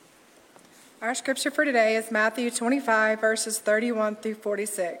Our scripture for today is Matthew 25, verses 31 through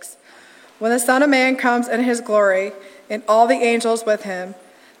 46. When the Son of Man comes in his glory, and all the angels with him,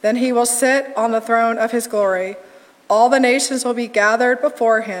 then he will sit on the throne of his glory. All the nations will be gathered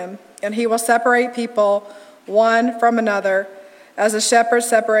before him, and he will separate people one from another, as a shepherd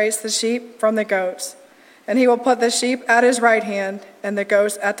separates the sheep from the goats. And he will put the sheep at his right hand, and the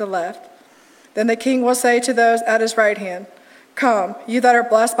goats at the left. Then the king will say to those at his right hand, "Come, you that are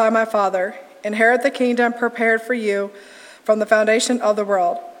blessed by my Father, inherit the kingdom prepared for you from the foundation of the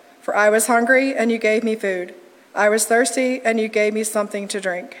world. For I was hungry, and you gave me food. I was thirsty, and you gave me something to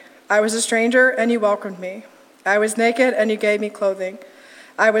drink. I was a stranger, and you welcomed me. I was naked, and you gave me clothing.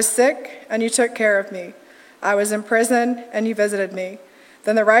 I was sick, and you took care of me. I was in prison, and you visited me."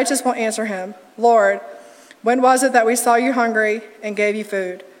 Then the righteous will answer him, "Lord, when was it that we saw you hungry and gave you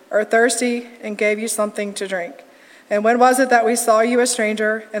food, or thirsty and gave you something to drink? And when was it that we saw you a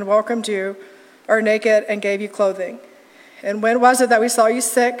stranger and welcomed you, or naked and gave you clothing? And when was it that we saw you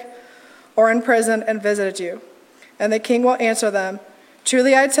sick or in prison and visited you?" And the king will answer them,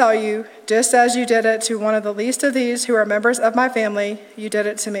 "Truly I tell you, just as you did it to one of the least of these who are members of my family, you did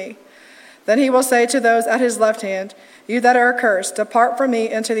it to me." Then he will say to those at his left hand, "You that are accursed, depart from me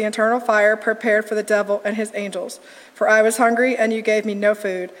into the eternal fire prepared for the devil and his angels. For I was hungry, and you gave me no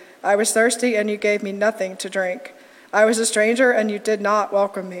food. I was thirsty, and you gave me nothing to drink. I was a stranger, and you did not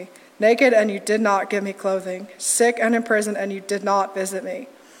welcome me. Naked, and you did not give me clothing. Sick and in prison, and you did not visit me."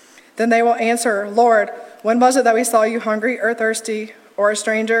 Then they will answer, "Lord, when was it that we saw you hungry or thirsty, or a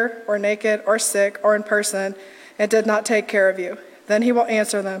stranger, or naked, or sick, or in person, and did not take care of you?" Then he will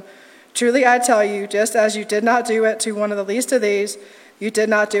answer them, "Truly I tell you, just as you did not do it to one of the least of these, you did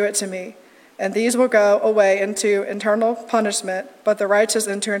not do it to me." And these will go away into eternal punishment, but the righteous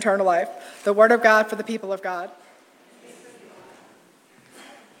into eternal life. The word of God for the people of God.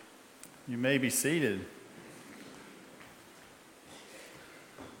 You may be seated.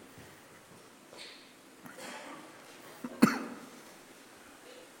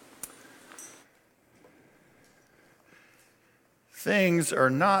 Things are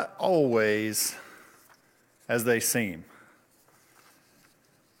not always as they seem.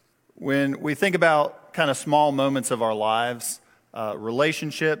 When we think about kind of small moments of our lives,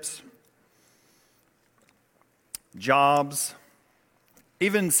 relationships, jobs,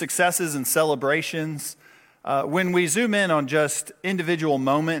 even successes and celebrations, when we zoom in on just individual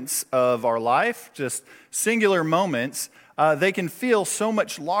moments of our life, just singular moments, they can feel so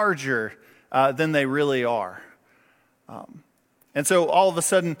much larger than they really are. And so all of a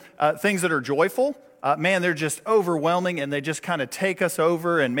sudden, things that are joyful, man, they're just overwhelming, and they just kind of take us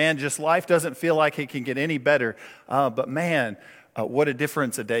over, and man, just life doesn't feel like it can get any better. But man, what a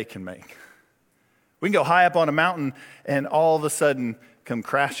difference a day can make. We can go high up on a mountain and all of a sudden come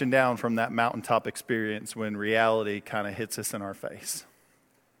crashing down from that mountaintop experience when reality kind of hits us in our face.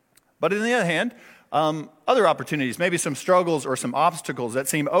 But on the other hand, other opportunities, maybe some struggles or some obstacles that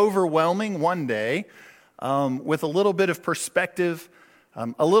seem overwhelming one day, with a little bit of perspective,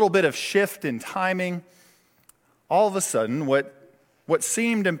 a little bit of shift in timing, all of a sudden what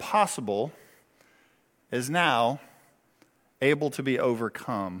seemed impossible is now able to be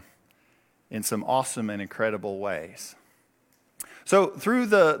overcome in some awesome and incredible ways. So through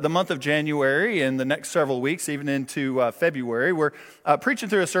the month of January and the next several weeks, even into February, we're preaching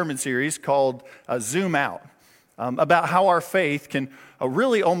through a sermon series called Zoom Out, about how our faith can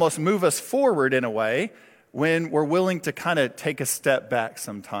really almost move us forward in a way when we're willing to kind of take a step back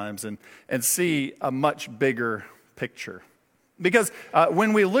sometimes and see a much bigger picture. Because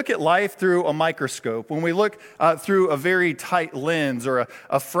when we look at life through a microscope, when we look through a very tight lens or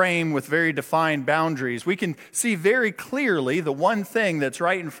a frame with very defined boundaries, we can see very clearly the one thing that's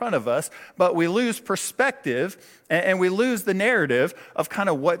right in front of us, but we lose perspective and we lose the narrative of kind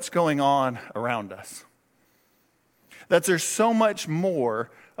of what's going on around us. That there's so much more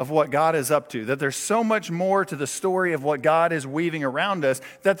of what God is up to, that there's so much more to the story of what God is weaving around us,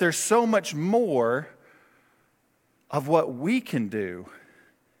 that there's so much more of what we can do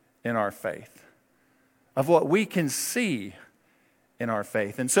in our faith, of what we can see in our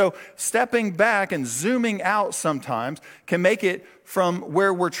faith. And so stepping back and zooming out sometimes can make it from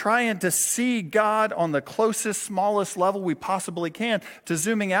where we're trying to see God on the closest, smallest level we possibly can to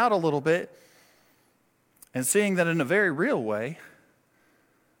zooming out a little bit and seeing that in a very real way,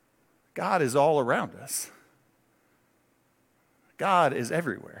 God is all around us. God is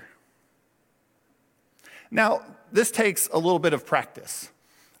everywhere. Now, this takes a little bit of practice.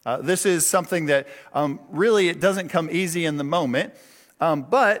 This is something that really it doesn't come easy in the moment,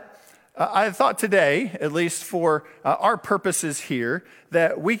 but I thought today, at least for our purposes here,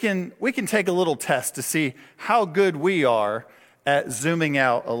 that we can take a little test to see how good we are at zooming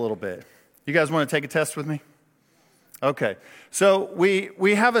out a little bit. You guys want to take a test with me? Okay. So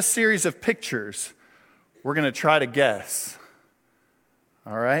we have a series of pictures. We're going to try to guess.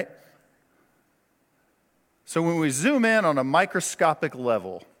 All right? So when we zoom in on a microscopic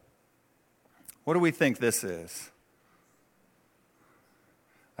level, what do we think this is?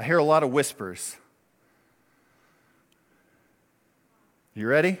 I hear a lot of whispers. You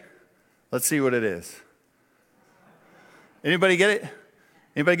ready? Let's see what it is. Anybody get it?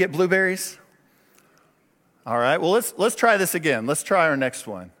 Anybody get blueberries? All right, well, let's try this again. Let's try our next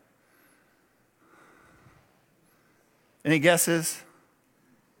one. Any guesses?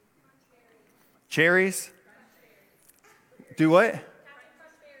 Cherries? Do what?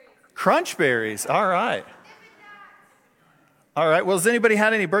 Crunch berries. All right. All right, well, has anybody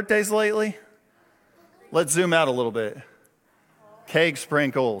had any birthdays lately? Let's zoom out a little bit. Cake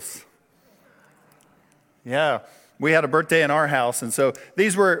sprinkles. Yeah, we had a birthday in our house, and so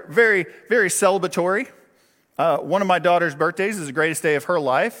these were very, very celebratory. One of my daughter's birthdays is the greatest day of her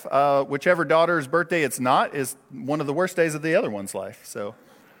life. Whichever daughter's birthday it's not is one of the worst days of the other one's life. So,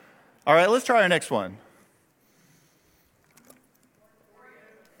 all right, let's try our next one.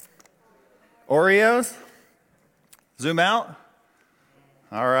 Oreos? Zoom out.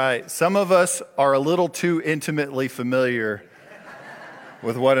 All right, some of us are a little too intimately familiar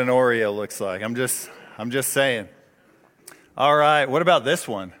with what an Oreo looks like. I'm just saying. All right, what about this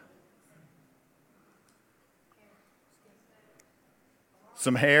one?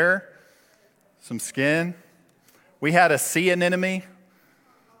 Some hair, some skin. We had a sea anemone.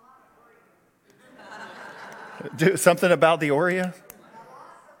 Do something about the Oreo?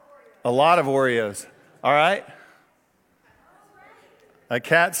 A lot of Oreos. All right. A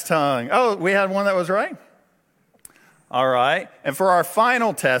cat's tongue. Oh, we had one that was right. All right. And for our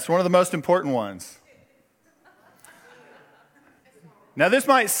final test, one of the most important ones. Now, this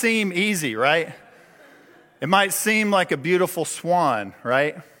might seem easy, right? It might seem like a beautiful swan,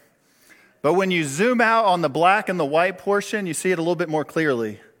 right? But when you zoom out on the black and the white portion, you see it a little bit more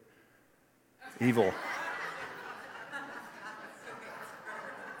clearly. Evil.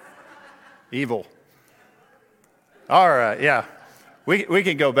 Evil. All right, yeah. We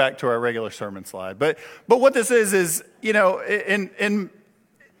can go back to our regular sermon slide. But what this is, in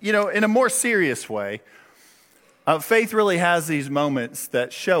a more serious way, faith really has these moments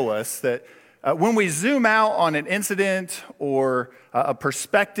that show us that when we zoom out on an incident or a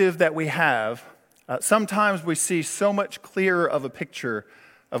perspective that we have, sometimes we see so much clearer of a picture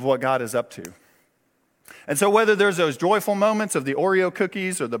of what God is up to. And so whether there's those joyful moments of the Oreo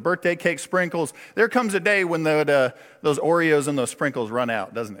cookies or the birthday cake sprinkles, there comes a day when those Oreos and those sprinkles run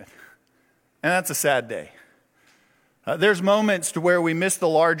out, doesn't it? And that's a sad day. There's moments to where we miss the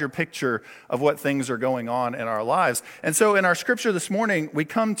larger picture of what things are going on in our lives. And so in our scripture this morning, we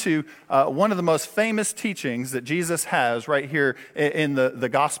come to one of the most famous teachings that Jesus has right here in the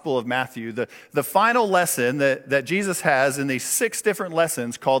Gospel of Matthew. The final lesson that Jesus has in these 6 different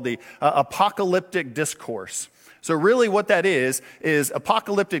lessons called the apocalyptic discourse. So really what that is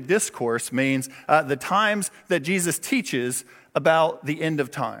apocalyptic discourse means the times that Jesus teaches about the end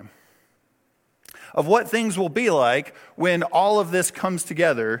of time, of what things will be like when all of this comes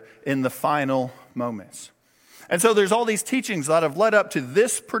together in the final moments. And so there's all these teachings that have led up to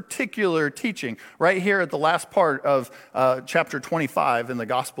this particular teaching right here at the last part of chapter 25 in the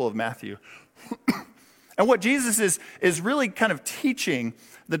Gospel of Matthew. And what Jesus is really kind of teaching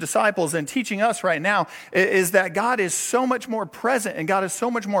the disciples and teaching us right now is that God is so much more present and God is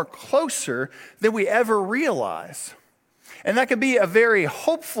so much more closer than we ever realize. And that could be a very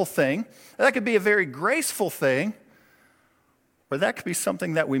hopeful thing. That could be a very graceful thing. Or that could be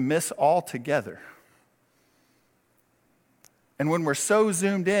something that we miss altogether. And when we're so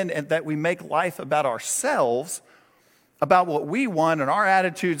zoomed in and that we make life about ourselves, about what we want and our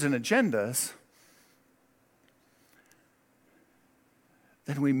attitudes and agendas,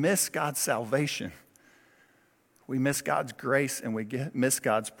 then we miss God's salvation. We miss God's grace and we miss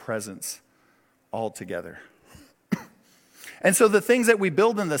God's presence altogether. And so the things that we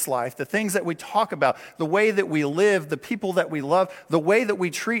build in this life, the things that we talk about, the way that we live, the people that we love, the way that we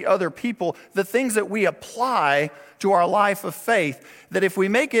treat other people, the things that we apply to our life of faith, that if we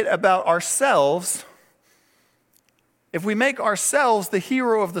make it about ourselves, if we make ourselves the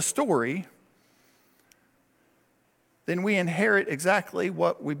hero of the story, then we inherit exactly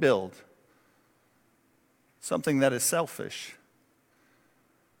what we build. Something that is selfish.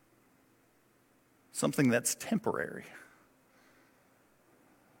 Something that's temporary.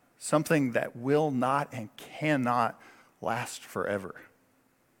 something that will not and cannot last forever.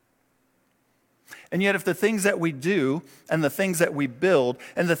 And yet if the things that we do and the things that we build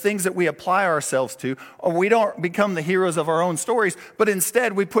and the things that we apply ourselves to, or we don't become the heroes of our own stories, but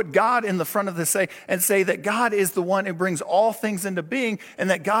instead we put God in the front of the say and say that God is the one who brings all things into being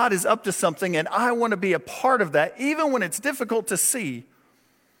and that God is up to something and I want to be a part of that, even when it's difficult to see.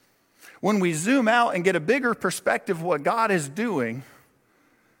 When we zoom out and get a bigger perspective of what God is doing,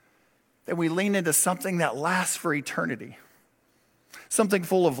 then we lean into something that lasts for eternity. Something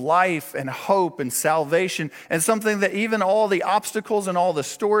full of life and hope and salvation, and something that even all the obstacles and all the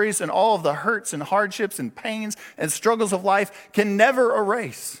stories and all of the hurts and hardships and pains and struggles of life can never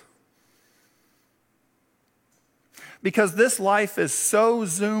erase. Because this life is so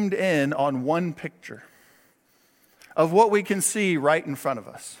zoomed in on one picture of what we can see right in front of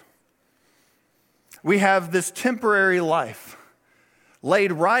us. We have this temporary life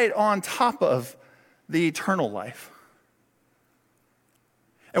laid right on top of the eternal life.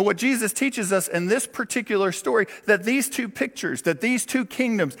 And what Jesus teaches us in this particular story, that these two pictures, that these two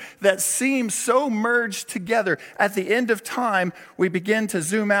kingdoms that seem so merged together, at the end of time, we begin to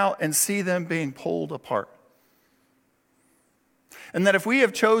zoom out and see them being pulled apart. And that if we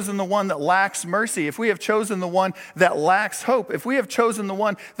have chosen the one that lacks mercy, if we have chosen the one that lacks hope, if we have chosen the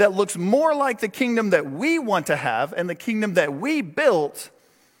one that looks more like the kingdom that we want to have and the kingdom that we built,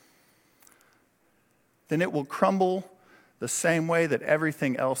 then it will crumble the same way that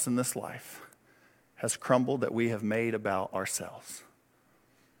everything else in this life has crumbled that we have made about ourselves.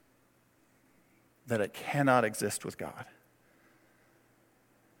 That it cannot exist with God.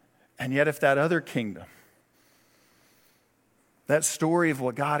 And yet if that other kingdom, that story of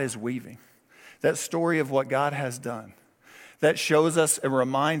what God is weaving, that story of what God has done, that shows us and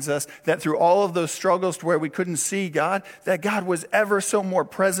reminds us that through all of those struggles to where we couldn't see God, that God was ever so more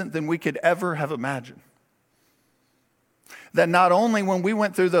present than we could ever have imagined. That not only when we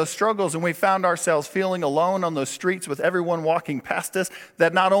went through those struggles and we found ourselves feeling alone on those streets with everyone walking past us,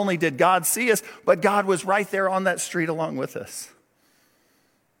 that not only did God see us, but God was right there on that street along with us.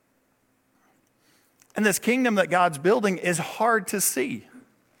 And this kingdom that God's building is hard to see.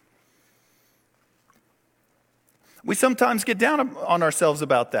 We sometimes get down on ourselves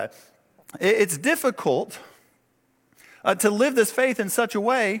about that. It's difficult to live this faith in such a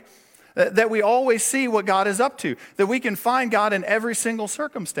way that we always see what God is up to, that we can find God in every single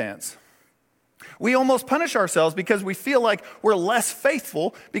circumstance. We almost punish ourselves because we feel like we're less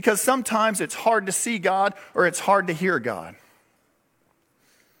faithful because sometimes it's hard to see God or it's hard to hear God.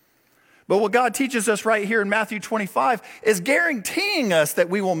 But what God teaches us right here in Matthew 25 is guaranteeing us that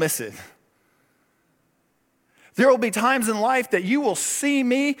we will miss it. There will be times in life that you will see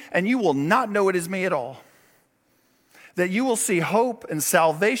me and you will not know it is me at all. That you will see hope and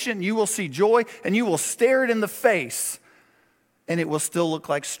salvation, you will see joy, and you will stare it in the face, and it will still look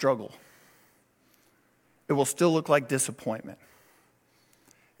like struggle. It will still look like disappointment.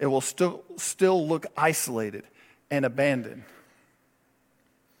 It will still look isolated and abandoned.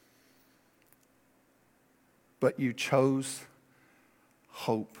 But you chose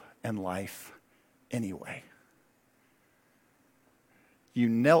hope and life anyway. You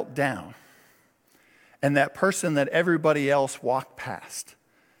knelt down. And that person that everybody else walked past,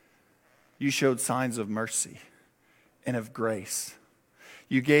 you showed signs of mercy and of grace.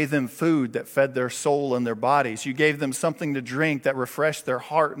 You gave them food that fed their soul and their bodies. You gave them something to drink that refreshed their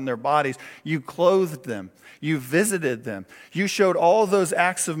heart and their bodies. You clothed them. You visited them. You showed all those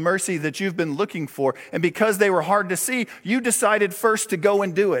acts of mercy that you've been looking for. And because they were hard to see, you decided first to go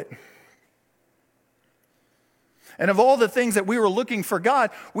and do it. And of all the things that we were looking for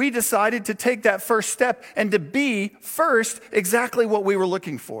God, we decided to take that first step and to be first exactly what we were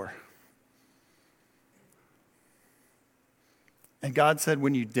looking for. And God said,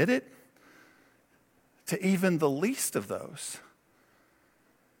 when you did it, to even the least of those,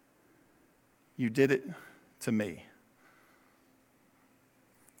 you did it to me.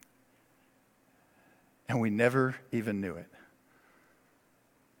 And we never even knew it.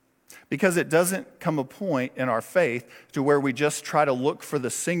 Because it doesn't come a point in our faith to where we just try to look for the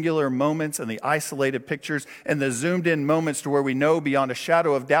singular moments and the isolated pictures and the zoomed in moments to where we know beyond a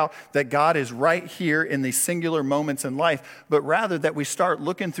shadow of doubt that God is right here in these singular moments in life, but rather that we start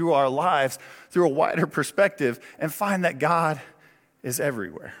looking through our lives through a wider perspective and find that God is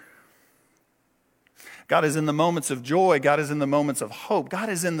everywhere. God is in the moments of joy. God is in the moments of hope. God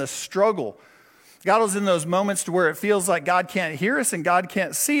is in the struggle. God is in those moments to where it feels like God can't hear us and God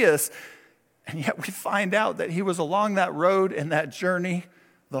can't see us. And yet we find out that he was along that road and that journey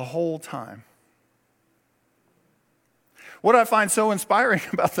the whole time. What I find so inspiring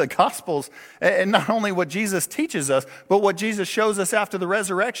about the Gospels, and not only what Jesus teaches us, but what Jesus shows us after the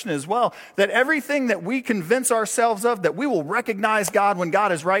resurrection as well, that everything that we convince ourselves of, that we will recognize God when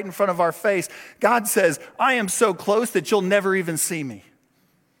God is right in front of our face, God says, I am so close that you'll never even see me.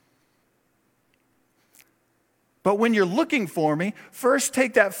 But when you're looking for me, first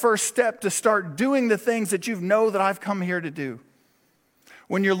take that first step to start doing the things that you know that I've come here to do.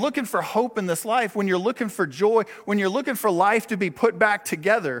 When you're looking for hope in this life, when you're looking for joy, when you're looking for life to be put back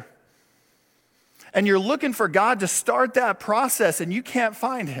together, and you're looking for God to start that process and you can't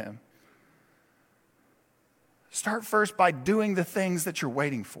find him, start first by doing the things that you're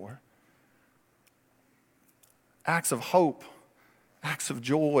waiting for. Acts of hope, acts of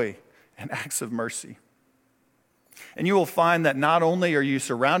joy, and acts of mercy. And you will find that not only are you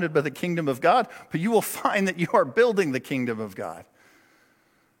surrounded by the kingdom of God, but you will find that you are building the kingdom of God.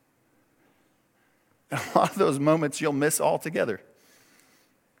 And a lot of those moments you'll miss altogether.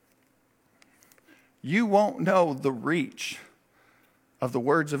 You won't know the reach of the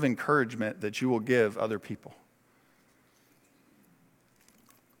words of encouragement that you will give other people.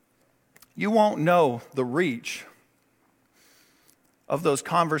 You won't know the reach of those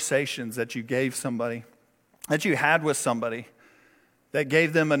conversations that you gave somebody, that you had with somebody, that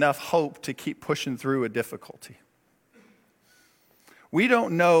gave them enough hope to keep pushing through a difficulty. We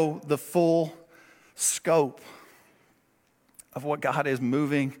don't know the full scope of what God is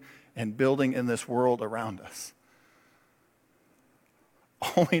moving and building in this world around us.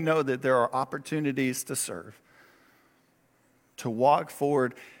 Only know that there are opportunities to serve, to walk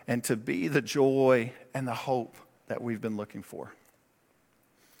forward, and to be the joy and the hope that we've been looking for.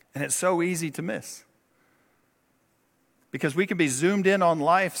 And it's so easy to miss, because we can be zoomed in on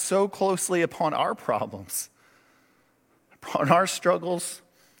life so closely upon our problems, upon our struggles,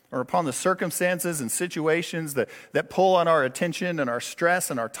 or upon the circumstances and situations that pull on our attention and our stress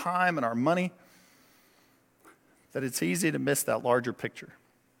and our time and our money, that it's easy to miss that larger picture.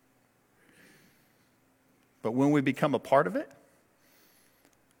 But when we become a part of it,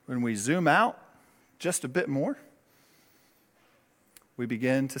 when we zoom out just a bit more, we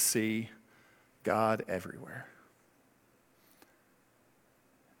begin to see God everywhere.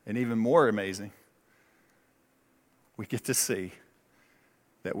 And even more amazing, we get to see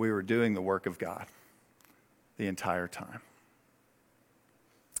that we were doing the work of God the entire time.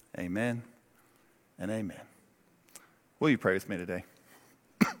 Amen and amen. Will you pray with me today?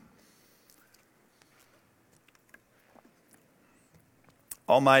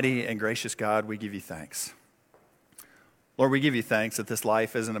 Almighty and gracious God, we give you thanks. Lord, we give you thanks that this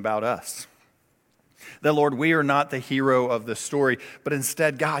life isn't about us. That, Lord, we are not the hero of the story, but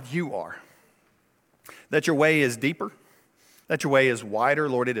instead, God, you are. That your way is deeper. That your way is wider,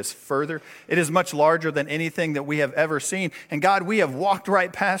 Lord, it is further. It is much larger than anything that we have ever seen. And God, we have walked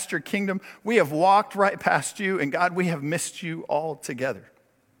right past your kingdom. We have walked right past you. And God, we have missed you altogether.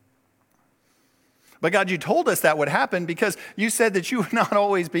 But God, you told us that would happen because you said that you would not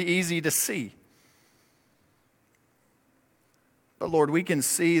always be easy to see. But Lord, we can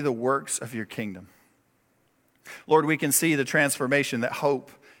see the works of your kingdom. Lord, we can see the transformation that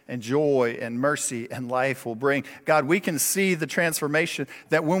hope and joy and mercy and life will bring. God, we can see the transformation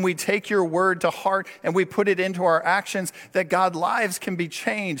that when we take your word to heart and we put it into our actions, that God, lives can be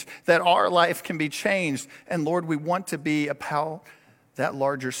changed, that our life can be changed. And Lord, we want to be about that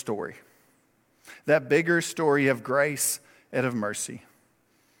larger story, that bigger story of grace and of mercy.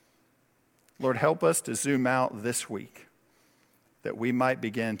 Lord, help us to zoom out this week that we might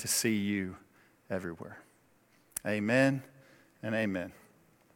begin to see you everywhere. Amen and amen.